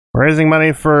Raising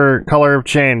money for Color of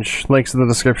Change. Links in the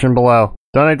description below.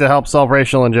 Donate to help solve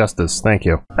racial injustice. Thank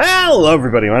you. Hello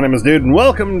everybody, my name is Dude, and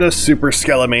welcome to Super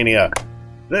Skelemania.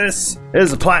 This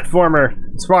is a platformer,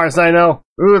 as far as I know.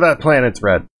 Ooh, that planet's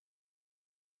red.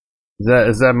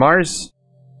 Is that Mars?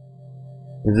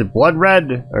 Is it blood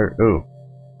red? Or, ooh.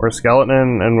 We're a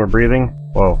skeleton and we're breathing?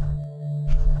 Whoa.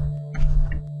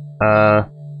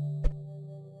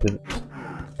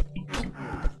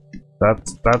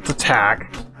 That's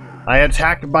attack. I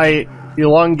attack by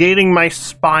elongating my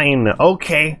spine.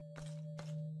 Okay.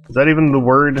 Is that even the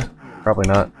word? Probably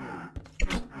not.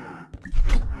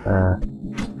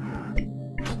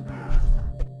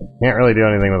 Can't really do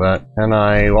anything with that. Can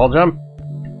I wall jump?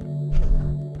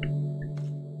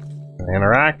 Can I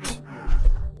interact?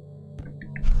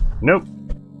 Nope.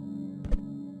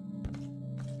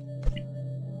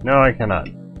 No, I cannot.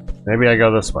 Maybe I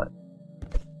go this way.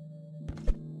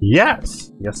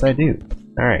 Yes! Yes, I do.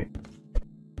 Alright.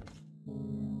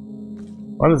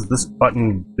 What is this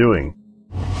button doing?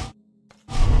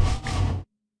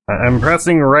 I'm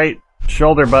pressing right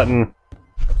shoulder button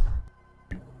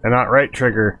and not right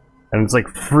trigger, and it's like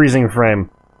freezing frame.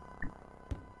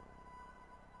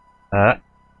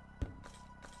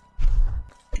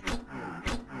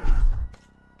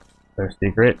 There's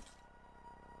secret.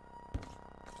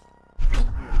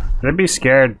 Should I be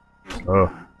scared?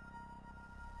 Oh.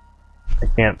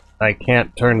 I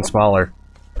can't turn smaller.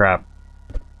 Crap.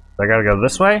 I gotta go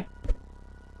this way?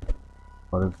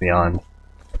 What is beyond?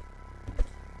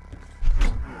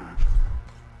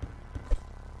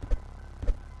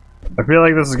 I feel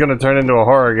like this is gonna turn into a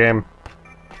horror game.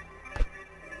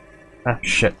 Ah,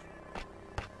 shit.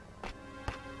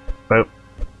 Boop.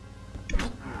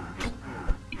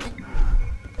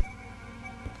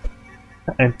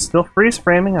 It's still freeze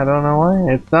framing, I don't know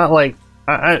why. It's not like...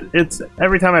 it's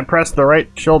every time I press the right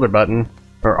shoulder button,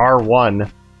 or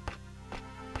R1,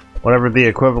 whatever the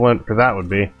equivalent for that would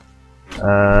be.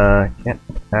 Can't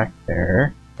attack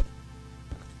there.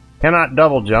 Cannot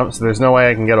double jump, so there's no way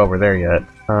I can get over there yet.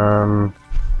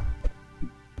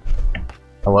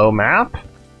 Hello, map?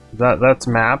 That's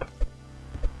map.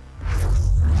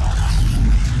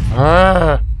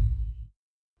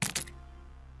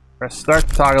 Press start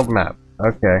to toggle the map.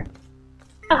 Okay.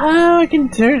 I can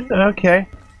turn. Okay.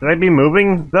 Should I be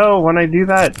moving though when I do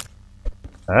that?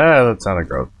 That sounded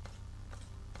gross.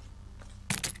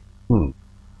 Go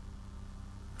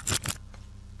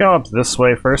up this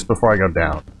way first before I go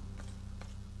down.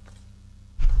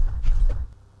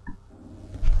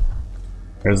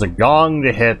 There's a gong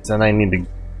to hit, and I need to.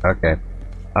 Okay.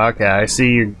 Okay. I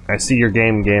see you. I see your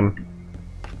game.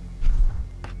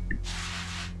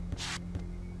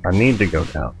 I need to go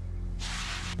down.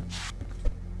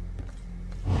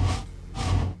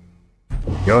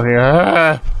 Go here.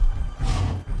 Ah!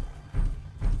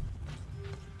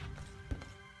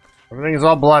 Everything is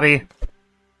all bloody.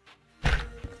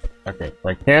 Okay, so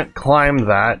I can't climb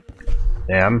that.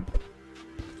 Damn.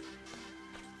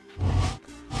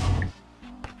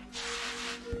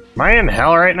 Am I in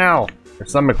hell right now? Or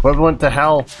some equivalent to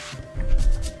hell?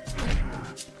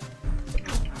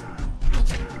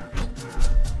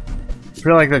 I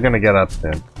feel like they're gonna get up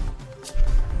soon.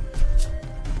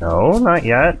 No, not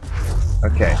yet.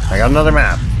 Okay, I got another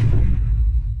map.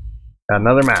 Got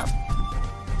another map.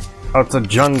 Oh, it's a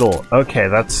jungle. Okay,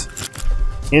 that's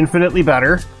infinitely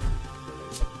better.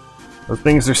 Those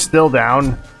things are still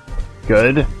down.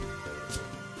 Good.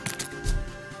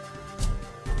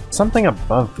 Something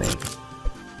above me.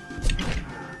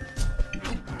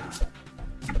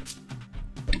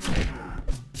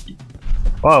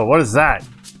 Whoa, what is that?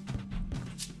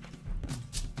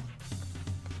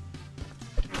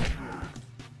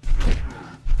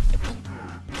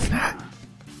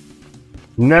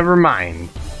 Never mind.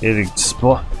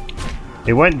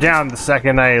 It went down the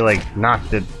second I, like,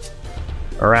 knocked it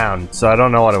around, so I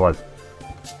don't know what it was.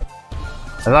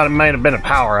 I thought it might have been a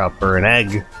power-up or an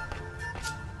egg.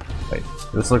 Wait,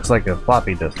 this looks like a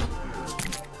floppy disk.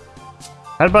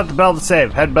 Headbutt the bell to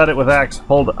save. Headbutt it with X.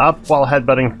 Hold up while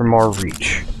headbutting for more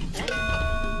reach.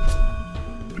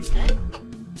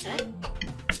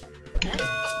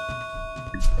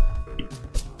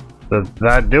 Does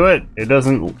that do it? It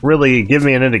doesn't really give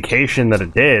me an indication that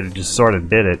it did. It just sort of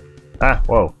did it. Ah,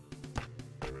 whoa.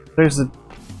 There's a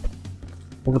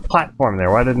platform there.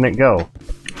 Why didn't it go?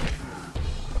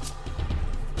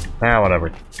 Ah,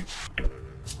 whatever.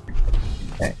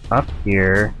 Okay, up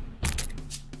here.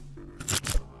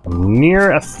 I'm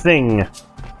near a thing.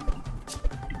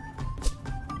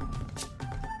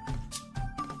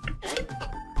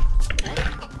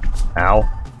 Ow.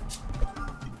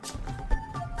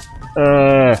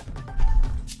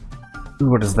 Ooh,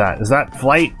 what is that? Is that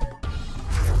flight?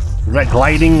 Is that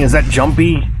gliding? Is that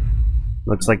jumpy?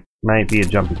 Looks like might be a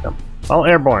jumpy jump. While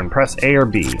airborne, press A or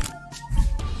B.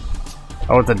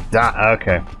 Oh, it's a dot.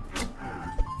 Okay.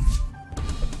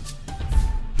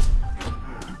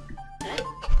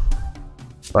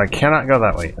 So I cannot go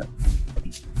that way yet.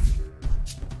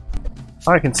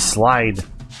 Oh, I can slide.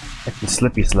 I can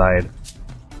slippy slide.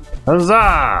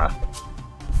 Huzzah!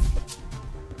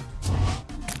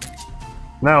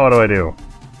 Now what do I do?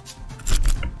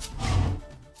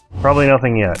 Probably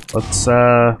nothing yet. Let's see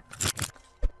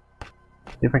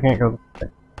if I can't go this way.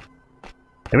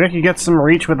 Maybe I could get some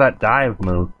reach with that dive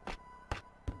move.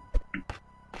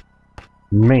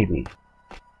 Maybe.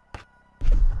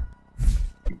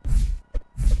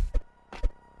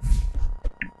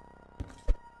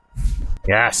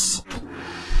 Yes!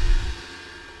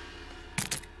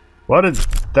 What did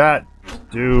that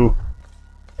do?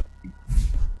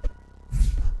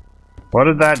 What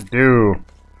did that do?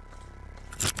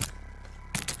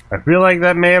 I feel like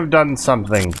that may have done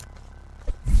something.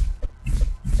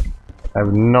 I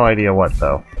have no idea what,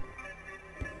 though.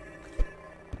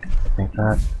 Think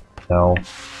that? No.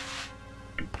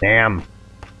 Damn. Is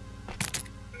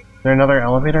there another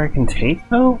elevator I can take,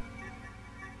 though?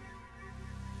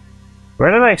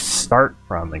 Where did I start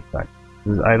from, exactly?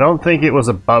 I don't think it was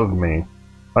above me.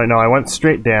 Oh, no, I went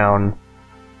straight down.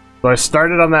 So I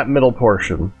started on that middle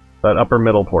portion. That upper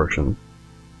middle portion.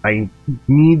 I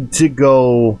need to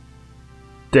go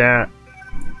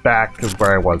back to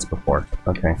where I was before.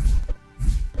 Okay.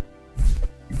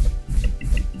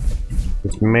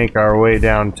 Let's make our way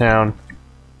downtown.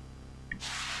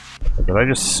 Did I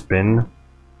just spin?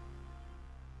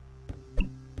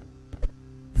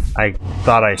 I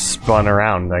thought I spun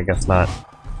around. I guess not.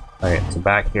 Okay, so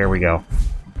back here we go.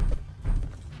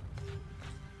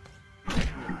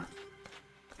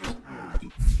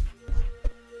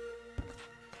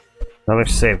 Another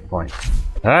save point.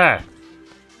 Ah!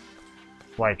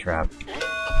 Fly trap.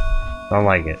 Don't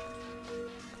like it.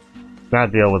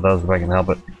 Not deal with those if I can help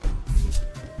it.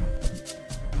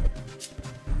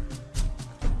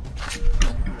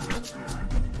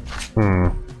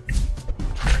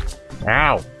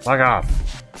 Ow! Fuck off.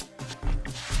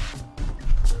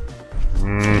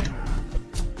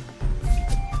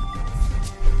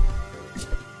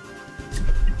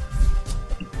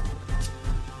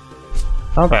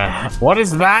 Okay. What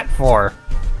is that for?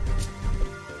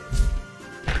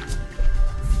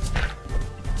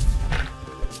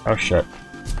 Oh shit.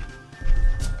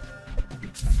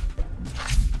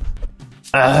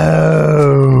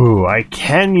 Oh, I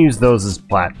can use those as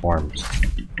platforms.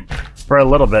 For a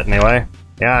little bit, anyway.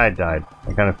 Yeah, I died.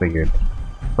 I kind of figured.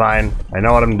 Fine. I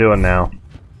know what I'm doing now.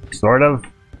 Sort of.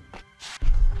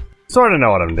 Sort of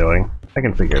know what I'm doing. I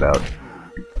can figure it out.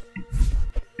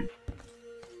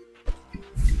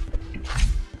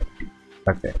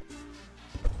 Okay.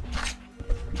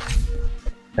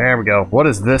 There we go. What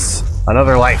is this?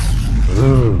 Another life.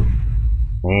 Ooh.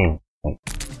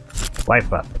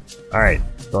 Life up. Alright.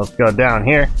 So let's go down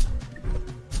here.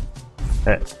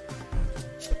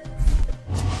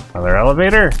 Another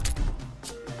elevator?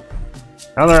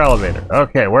 Another elevator.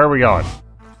 Okay, where are we going?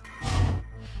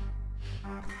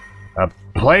 A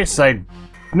place I've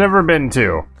never been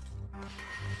to.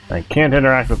 I can't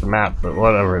interact with the map, but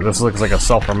whatever. This looks like a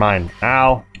sulfur mine.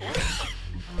 Ow.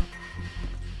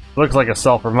 Looks like a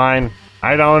sulfur mine.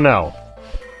 I don't know.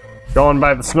 Going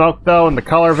by the smoke, though, and the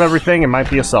color of everything, it might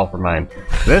be a sulfur mine.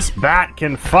 This bat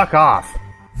can fuck off.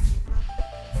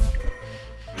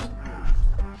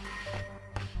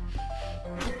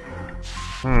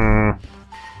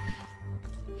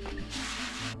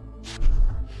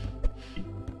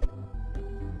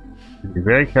 Be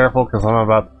very careful, because I'm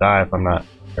about to die if I'm not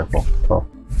careful. Oh.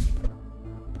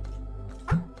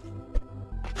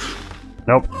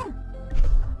 Nope.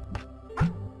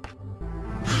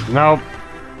 Nope.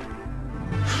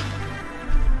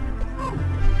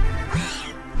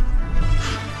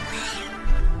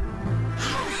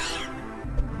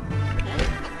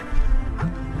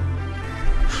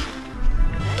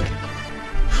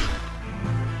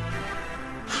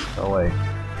 Go away.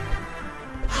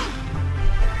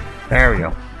 There we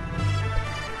go.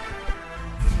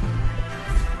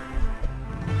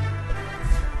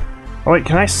 Oh wait,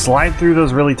 can I slide through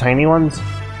those really tiny ones? I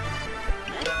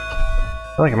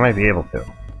feel like I might be able to.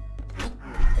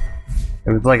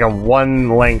 If it's like a one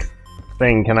length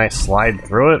thing, can I slide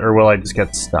through it, or will I just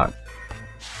get stuck?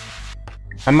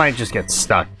 I might just get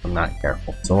stuck if I'm not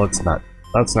careful, so let's not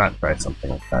try something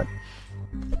like that.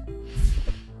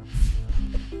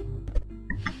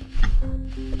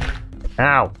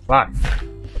 Ow! Fuck!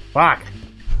 Fuck!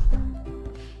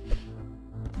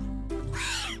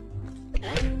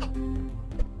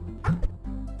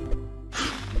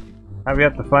 I've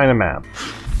yet to find a map.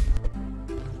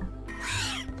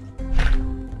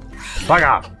 Fuck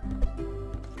off!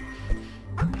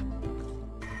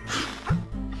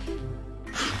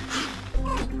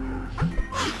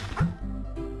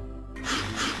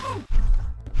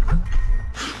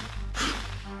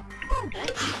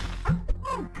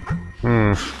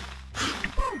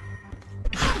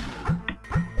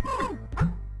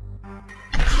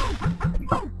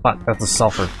 Oh, fuck, that's a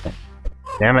sulfur thing.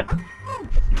 Damn it.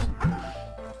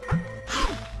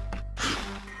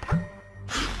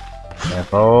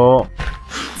 Careful.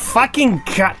 Fucking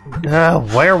cut.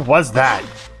 Where was that?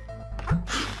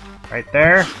 Right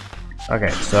there?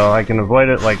 Okay, so I can avoid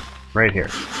it like right here.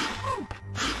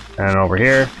 And over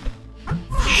here.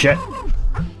 Shit.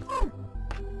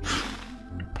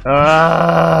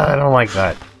 I don't like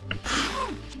that.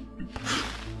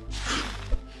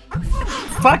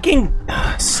 Fucking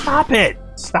stop it!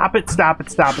 Stop it, stop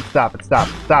it, stop it, stop it, stop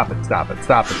it, stop it, stop it,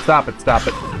 stop it, stop it, stop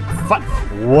it. Fuck.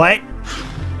 What?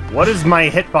 What is my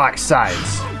hitbox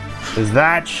size? Because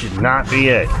that should not be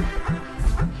it.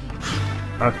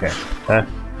 Okay.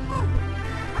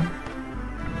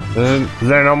 Is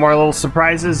there no more little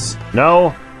surprises?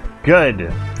 No?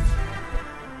 Good.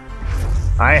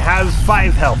 I have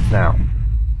 5 health now.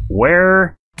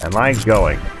 Where am I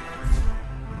going?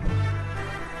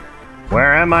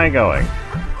 Where am I going?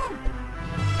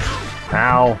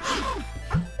 Ow.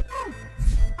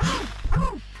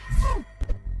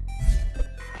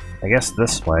 I guess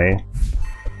this way.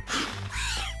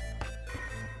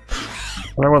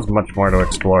 Well, there wasn't much more to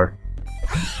explore.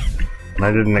 And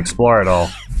I didn't explore at all.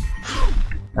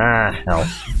 Ah, hell.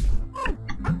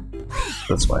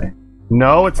 This way.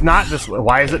 No, it's not this way.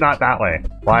 Why is it not that way?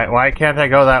 Why can't I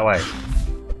go that way?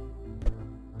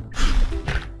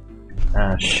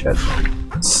 Ah, shit.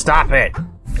 Stop it!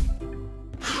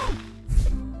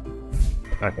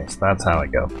 Okay, so that's how I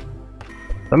go.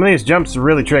 Some of these jumps are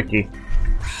really tricky.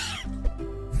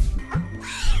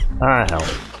 Ah, hell.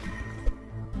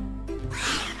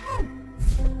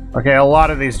 Okay, a lot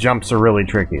of these jumps are really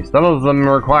tricky. Some of them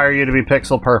require you to be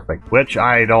pixel perfect, which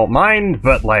I don't mind,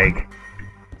 but like...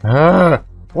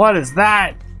 what is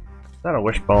that? Is that a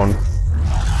wishbone?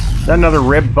 Is that another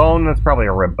rib bone? That's probably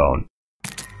a rib bone.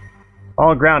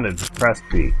 All grounded, press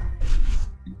B.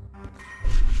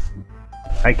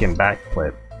 I can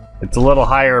backflip. It's a little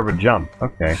higher of a jump.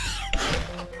 Okay.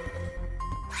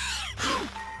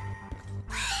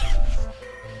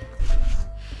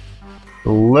 A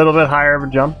little bit higher of a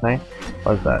jump. Nice.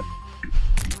 What's that?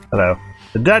 Hello.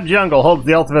 The dead jungle holds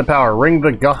the ultimate power. Ring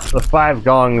the 5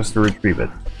 gongs to retrieve it.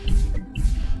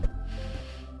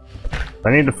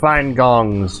 I need to find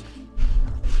gongs.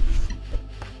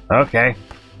 Okay.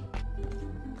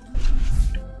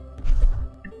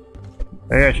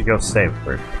 Maybe I should go save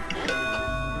first.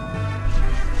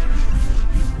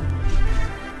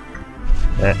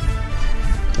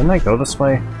 Didn't I go this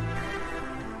way?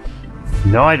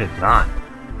 No, I did not.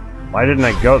 Why didn't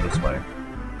I go this way?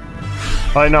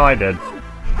 Oh, no, I did.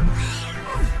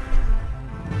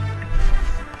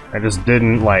 I just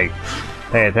didn't, like,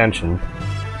 pay attention.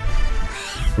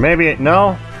 Maybe it...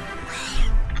 No?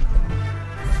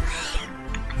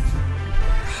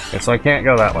 Okay, so I can't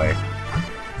go that way.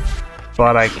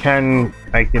 But I can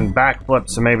backflip,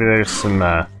 so maybe there's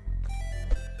some,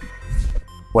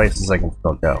 places I can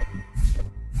still go.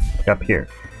 Like up here.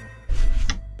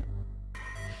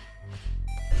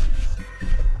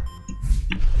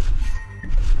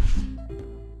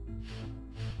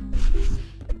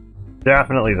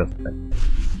 Definitely this way.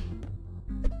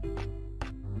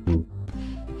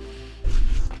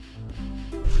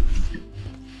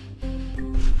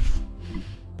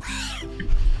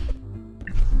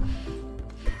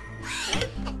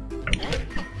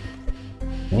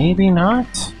 Maybe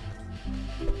not.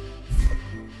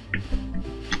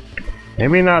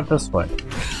 Maybe not this way.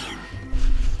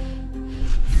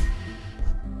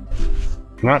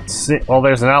 Not see. Well,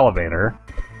 there's an elevator.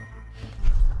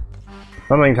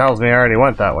 Something tells me I already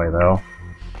went that way, though.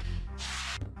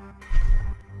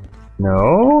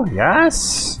 No?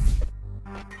 Yes?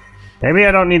 Maybe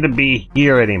I don't need to be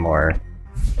here anymore.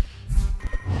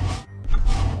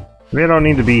 Maybe I don't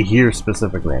need to be here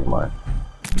specifically anymore.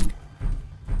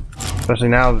 Especially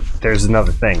now there's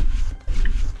another thing.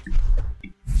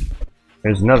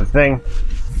 There's another thing.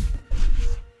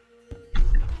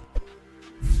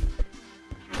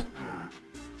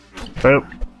 Boop.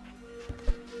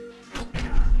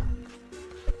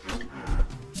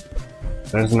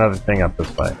 There's another thing up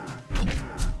this way.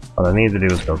 All I need to do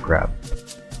is go grab.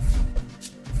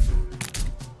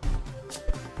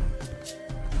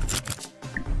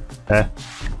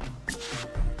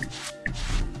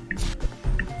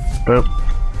 Boop.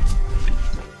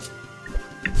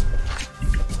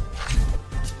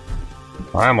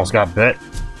 I almost got bit.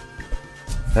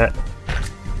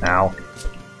 Ow.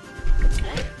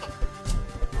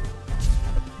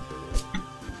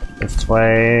 This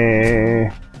way.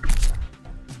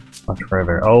 Much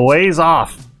further. Oh, ways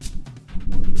off.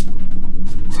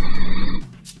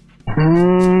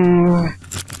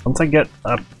 Once I get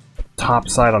up top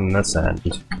side on this end,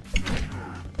 I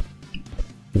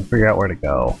can figure out where to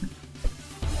go.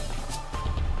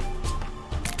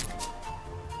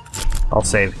 I'll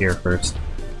save here first.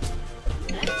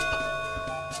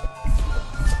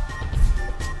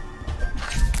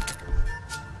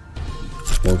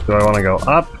 Do I want to go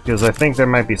up? Because I think there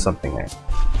might be something there.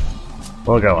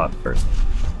 We'll go up first.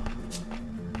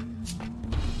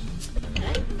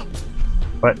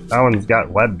 But that one's got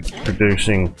web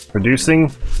producing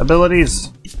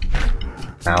abilities.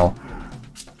 Ow.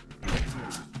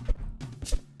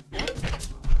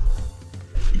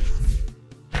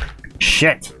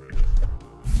 Shit.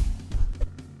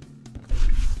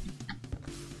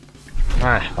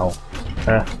 Ah, hell.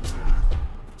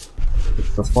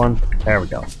 This one? There we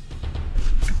go.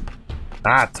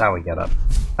 That's how we get up.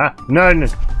 Ah, no, no.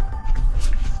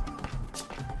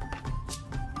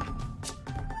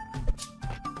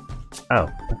 Oh,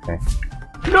 okay.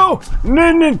 No!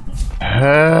 No, no!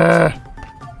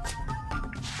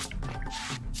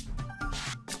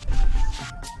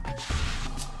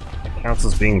 It counts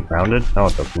as being grounded? No,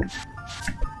 it doesn't.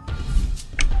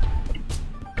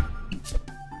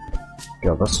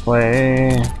 Go this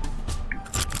way.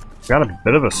 Got a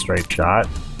bit of a straight shot.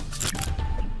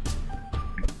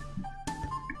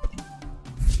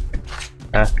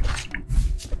 Got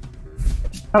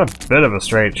a bit of a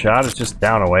straight shot, it's just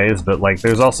down a ways, but like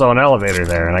there's also an elevator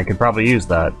there and I could probably use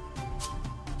that.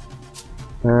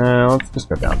 Let's just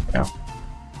go down now.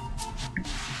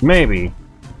 Maybe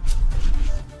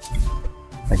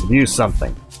I could use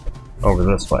something over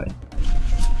this way.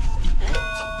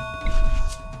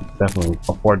 Definitely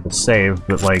afford to save,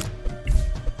 but like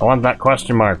I want that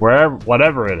question mark, wherever,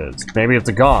 whatever it is. Maybe it's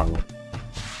a gong.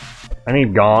 I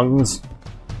need gongs.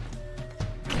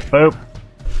 Boop.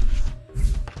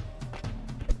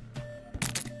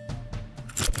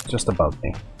 Just above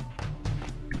me.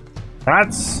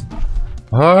 That's...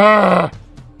 Ow,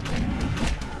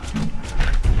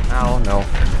 no.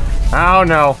 Ow,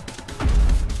 no.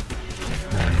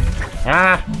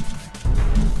 Ah!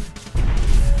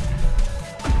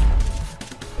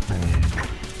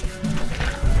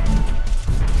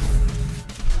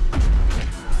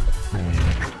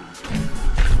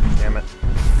 Damn it.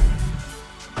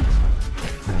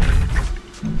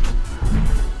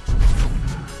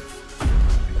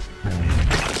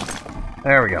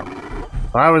 There we go.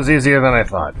 That was easier than I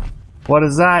thought. What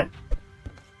is that?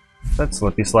 That's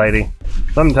Slippy Slidey.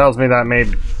 Something tells me that may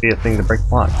be a thing to break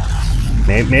the lock.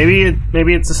 Maybe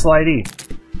it's a slidey.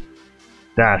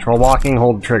 Dash. While walking,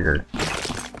 hold trigger.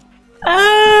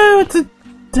 Oh, it's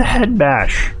a head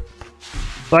bash.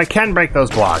 So I can break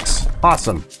those blocks.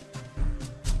 Awesome.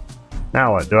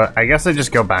 Now what? I guess I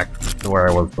just go back to where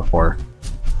I was before.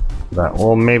 That.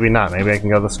 Well, maybe not. Maybe I can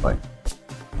go this way.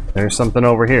 There's something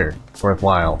over here.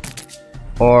 Worthwhile.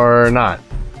 Or not.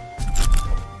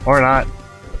 Or not.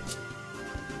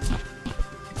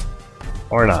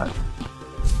 Or not.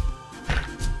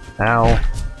 Ow.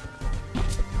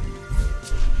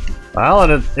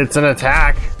 Well, it's an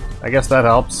attack. I guess that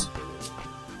helps.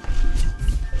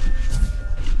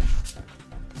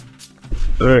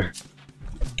 Ugh.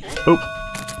 Oop.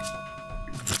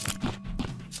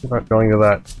 Not going to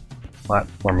that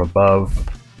platform above.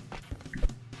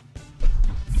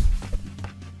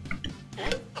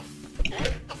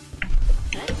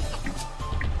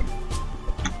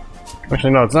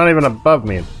 Actually, no, it's not even above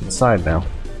me. It's to the side now.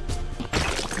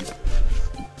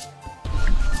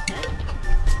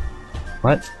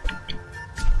 What?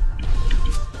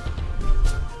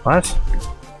 What?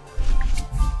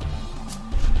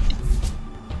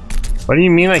 What do you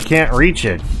mean I can't reach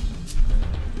it?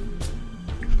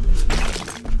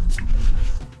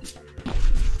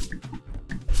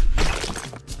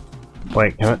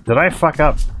 Wait, did I fuck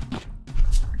up?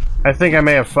 I think I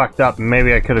may have fucked up and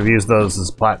maybe I could have used those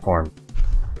as platform.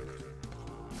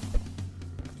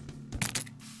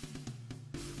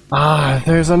 Ah,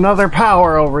 there's another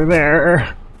power over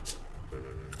there.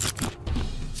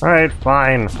 Alright,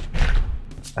 fine.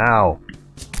 Ow.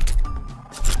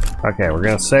 Okay, we're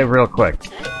gonna save real quick.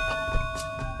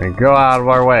 And go out of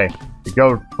our way. We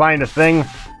go find a thing,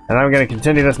 and I'm gonna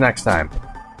continue this next time.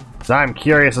 So I'm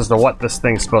curious as to what this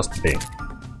thing's supposed to be.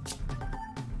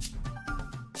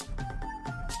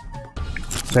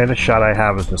 Straight shot I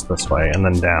have is just this way, and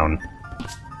then down.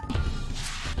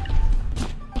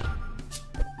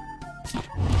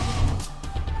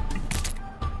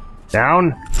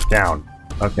 Down? Down.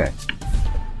 Okay.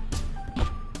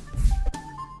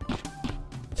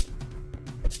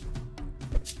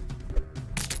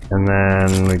 And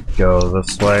then we go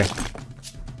this way.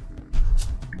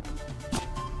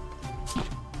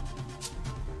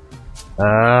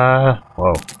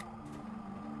 Whoa.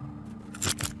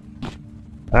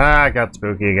 Ah, it got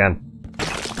spooky again.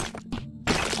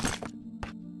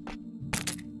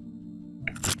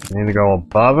 I need to go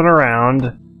above and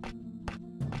around.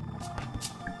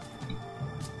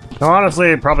 No,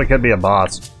 honestly, it probably could be a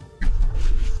boss.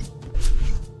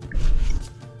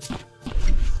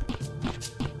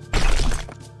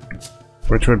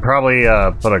 Which would probably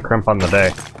put a crimp on the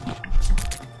day.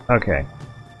 Okay.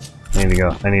 I need to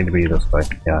go. I need to be this way.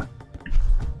 Yeah.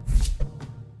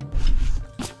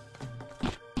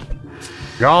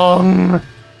 Gong!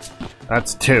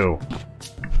 That's 2.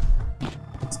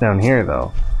 What's down here,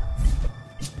 though?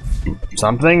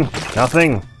 Something?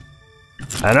 Nothing?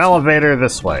 An elevator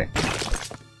this way.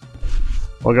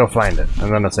 We'll go find it,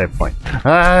 and then a save point.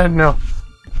 No.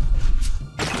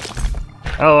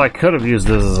 Oh, I could have used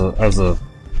this as a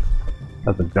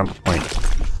jump point.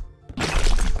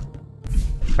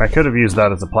 I could have used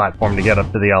that as a platform to get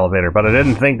up to the elevator, but I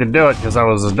didn't think to do it because I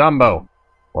was a Dumbo.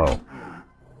 Whoa.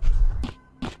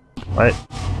 What?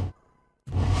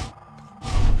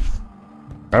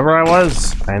 Wherever I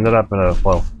was, I ended up in a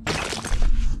flow.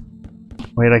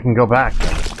 Wait, I can go back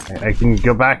then. I can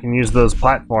go back and use those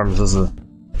platforms as a...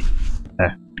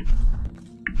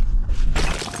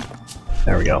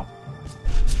 There we go.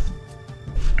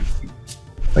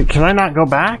 Wait, can I not go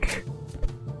back?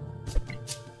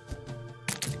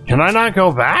 Can I not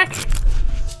go back?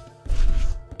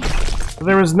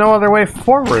 There was no other way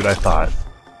forward, I thought.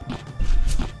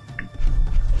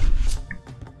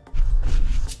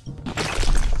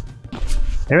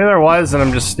 Maybe there was, and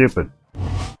I'm just stupid.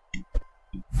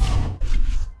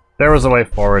 There was a way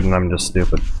forward, and I'm just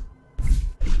stupid.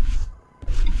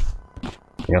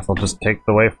 I guess I'll just take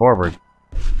the way forward.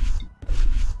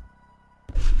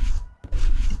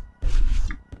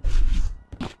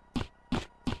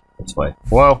 This way.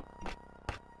 Whoa!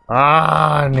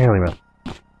 Ah, I nearly missed.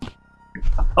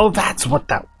 Oh, that's what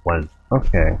that was.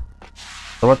 Okay.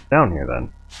 So what's down here,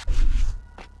 then?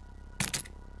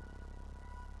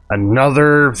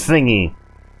 Another thingy.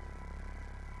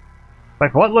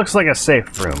 Like, what looks like a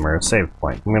safe room or a save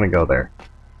point? I'm gonna go there.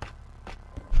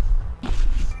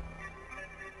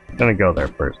 I'm gonna go there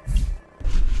first.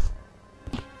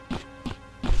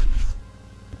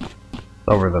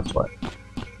 Over this way.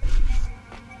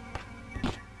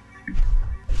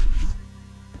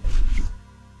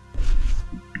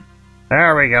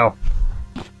 There we go.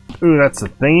 Ooh, that's a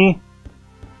thingy.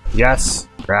 Yes,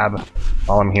 grab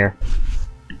while I'm here.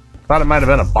 Thought it might have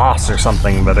been a boss or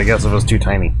something, but I guess it was too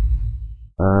tiny.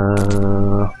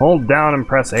 Hold down and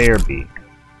press A or B.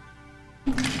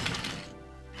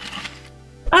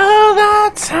 Oh,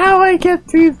 that's how I get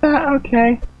through that.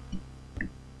 Okay.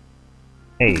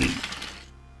 Hey.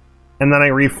 And then I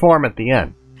reform at the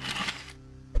end.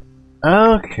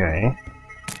 Okay.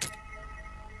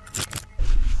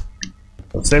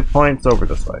 So save points over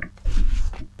this way.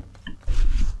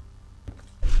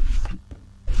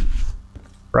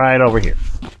 Right over here.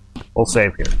 We'll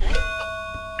save here.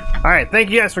 Alright, thank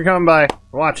you guys for coming by,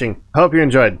 watching. Hope you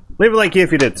enjoyed. Leave a like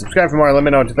if you did. Subscribe for more. Let me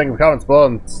know what you think in the comments below.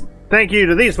 And thank you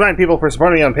to these fine people for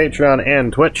supporting me on Patreon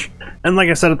and Twitch. And like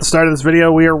I said at the start of this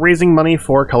video, we are raising money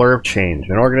for Color of Change,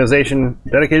 an organization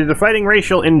dedicated to fighting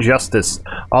racial injustice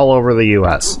all over the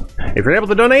US. If you're able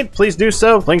to donate, please do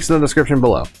so. Links in the description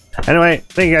below. Anyway,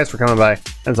 thank you guys for coming by.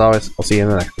 As always, I'll see you in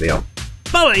the next video.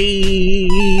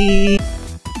 Bye!